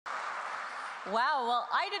Wow, well,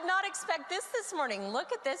 I did not expect this morning.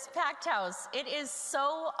 Look at this packed house. It is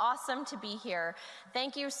so awesome to be here.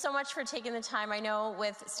 Thank you so much for taking the time. I know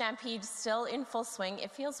with Stampede still in full swing,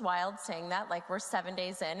 it feels wild saying that, like we're 7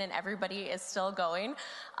 days in and everybody is still going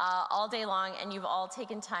all day long, and you've all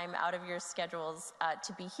taken time out of your schedules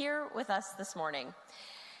to be here with us this morning.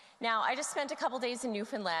 Now, I just spent a couple days in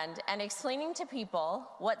Newfoundland, and explaining to people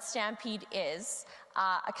what Stampede is,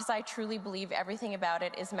 because I truly believe everything about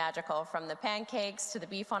it is magical, from the pancakes to the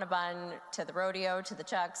beef on a bun to the rodeo to the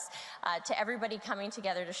chucks, to everybody coming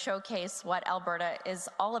together to showcase what Alberta is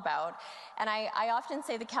all about. And I often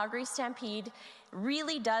say the Calgary Stampede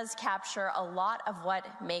really does capture a lot of what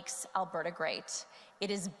makes Alberta great. It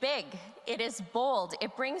is big, it is bold,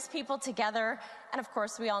 it brings people together, and of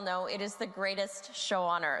course we all know it is the greatest show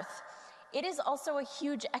on earth. It is also a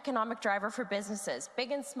huge economic driver for businesses, big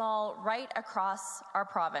and small, right across our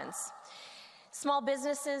province. Small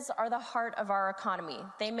businesses are the heart of our economy.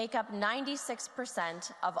 They make up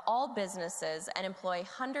 96% of all businesses and employ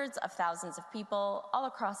hundreds of thousands of people all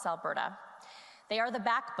across Alberta. They are the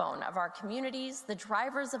backbone of our communities, the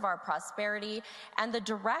drivers of our prosperity, and the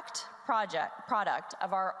direct product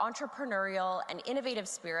of our entrepreneurial and innovative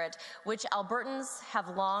spirit, which Albertans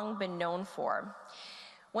have long been known for.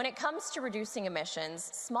 When it comes to reducing emissions,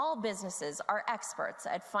 small businesses are experts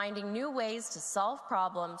at finding new ways to solve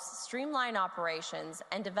problems, streamline operations,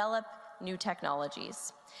 and develop new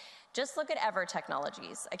technologies. Just look at Ever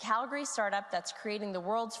Technologies, a Calgary startup that's creating the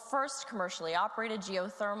world's first commercially operated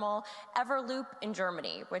geothermal Everloop in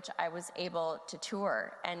Germany, which I was able to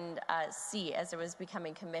tour and see as it was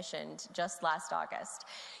becoming commissioned just last August.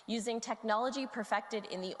 Using technology perfected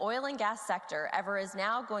in the oil and gas sector, Ever is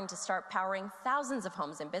now going to start powering thousands of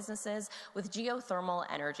homes and businesses with geothermal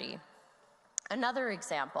energy. Another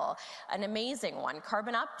example, an amazing one,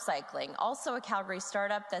 Carbon Upcycling, also a Calgary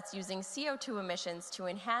startup that's using CO2 emissions to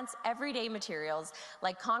enhance everyday materials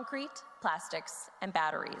like concrete, plastics, and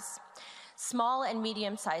batteries. Small and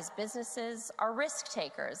medium-sized businesses are risk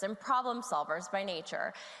takers and problem solvers by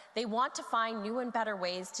nature. They want to find new and better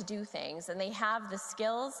ways to do things, and they have the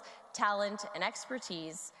skills, talent, and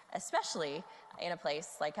expertise, especially in a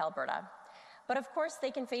place like Alberta. But of course,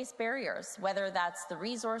 they can face barriers, whether that's the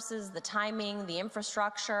resources, the timing, the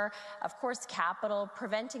infrastructure, of course, capital,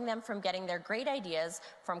 preventing them from getting their great ideas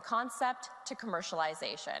from concept to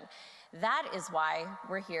commercialization. That is why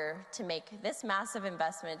we're here to make this massive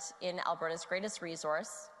investment in Alberta's greatest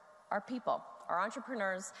resource, our people, our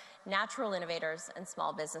entrepreneurs, natural innovators, and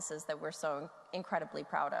small businesses that we're so incredibly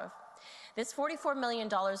proud of. This $44 million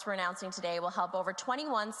we're announcing today will help over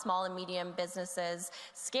 21 small and medium businesses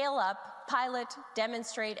scale up, pilot,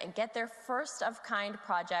 demonstrate, and get their first-of-kind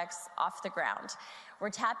projects off the ground. We're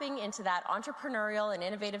tapping into that entrepreneurial and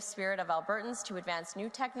innovative spirit of Albertans to advance new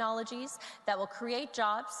technologies that will create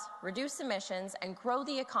jobs, reduce emissions, and grow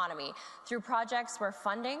the economy through projects where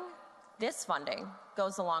this funding,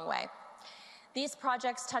 goes a long way. These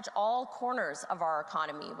projects touch all corners of our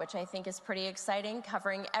economy, which I think is pretty exciting,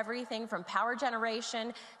 covering everything from power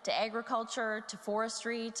generation to agriculture to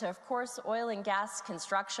forestry to, of course, oil and gas,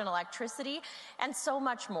 construction, electricity, and so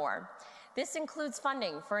much more. This includes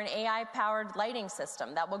funding for an AI-powered lighting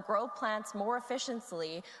system that will grow plants more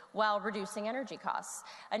efficiently while reducing energy costs,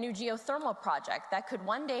 a new geothermal project that could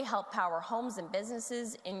one day help power homes and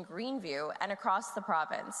businesses in Greenview and across the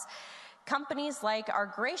province. Companies like our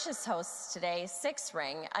gracious hosts today, Six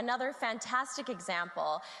Ring, another fantastic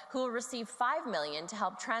example, who will receive $5 million to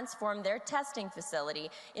help transform their testing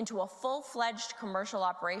facility into a full-fledged commercial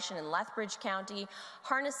operation in Lethbridge County,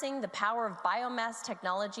 harnessing the power of biomass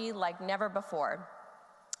technology like never before.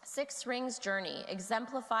 Six Ring's journey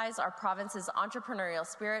exemplifies our province's entrepreneurial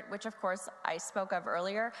spirit, which of course I spoke of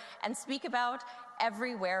earlier and speak about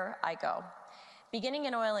everywhere I go. Beginning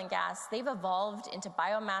in oil and gas, they've evolved into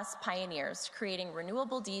biomass pioneers, creating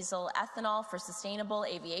renewable diesel, ethanol for sustainable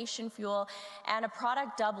aviation fuel, and a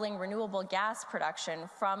product doubling renewable gas production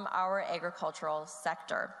from our agricultural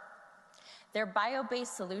sector. Their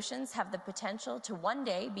bio-based solutions have the potential to one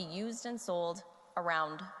day be used and sold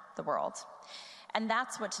around the world. And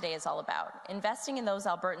that's what today is all about, investing in those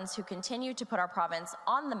Albertans who continue to put our province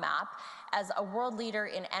on the map as a world leader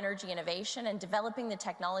in energy innovation and developing the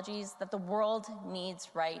technologies that the world needs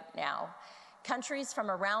right now. Countries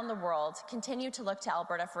from around the world continue to look to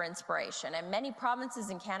Alberta for inspiration, and many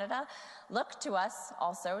provinces in Canada look to us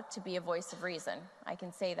also to be a voice of reason. I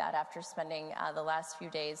can say that after spending the last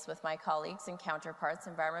few days with my colleagues and counterparts,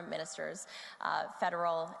 environment ministers,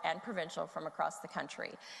 federal and provincial from across the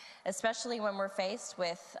country, especially when we're faced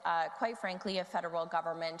with, quite frankly, a federal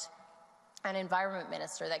government an environment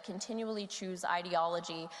minister that continually choose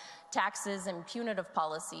ideology, taxes, and punitive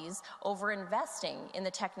policies over investing in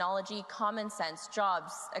the technology, common sense,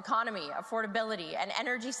 jobs, economy, affordability, and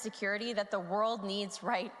energy security that the world needs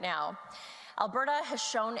right now. Alberta has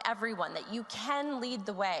shown everyone that you can lead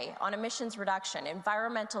the way on emissions reduction,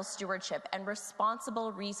 environmental stewardship, and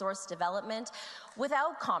responsible resource development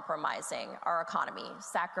without compromising our economy,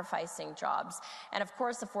 sacrificing jobs, and of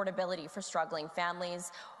course affordability for struggling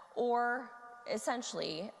families, or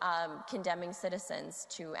essentially condemning citizens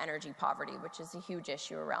to energy poverty, which is a huge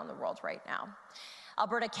issue around the world right now.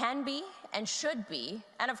 Alberta can be and should be,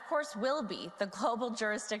 and of course will be, the global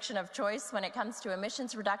jurisdiction of choice when it comes to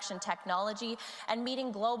emissions reduction technology and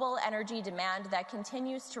meeting global energy demand that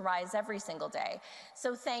continues to rise every single day.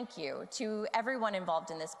 So thank you to everyone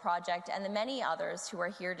involved in this project and the many others who are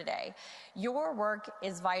here today. Your work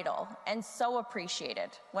is vital and so appreciated.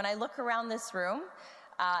 When I look around this room,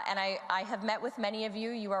 and I have met with many of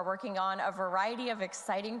you. You are working on a variety of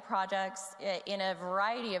exciting projects in a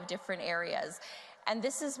variety of different areas. And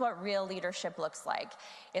this is what real leadership looks like.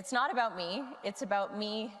 It's not about me. It's about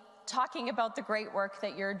me talking about the great work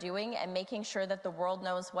that you're doing and making sure that the world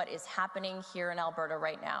knows what is happening here in Alberta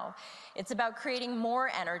right now. It's about creating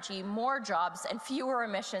more energy, more jobs, and fewer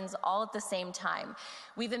emissions all at the same time.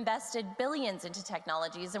 We've invested billions into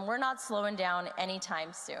technologies, and we're not slowing down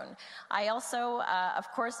anytime soon. I also, of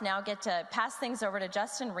course, now get to pass things over to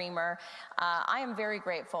Justin Reamer. I am very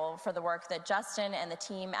grateful for the work that Justin and the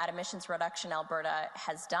team at Emissions Reduction Alberta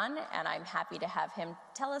has done, and I'm happy to have him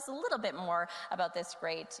tell us a little bit more about this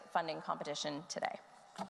great funding competition today.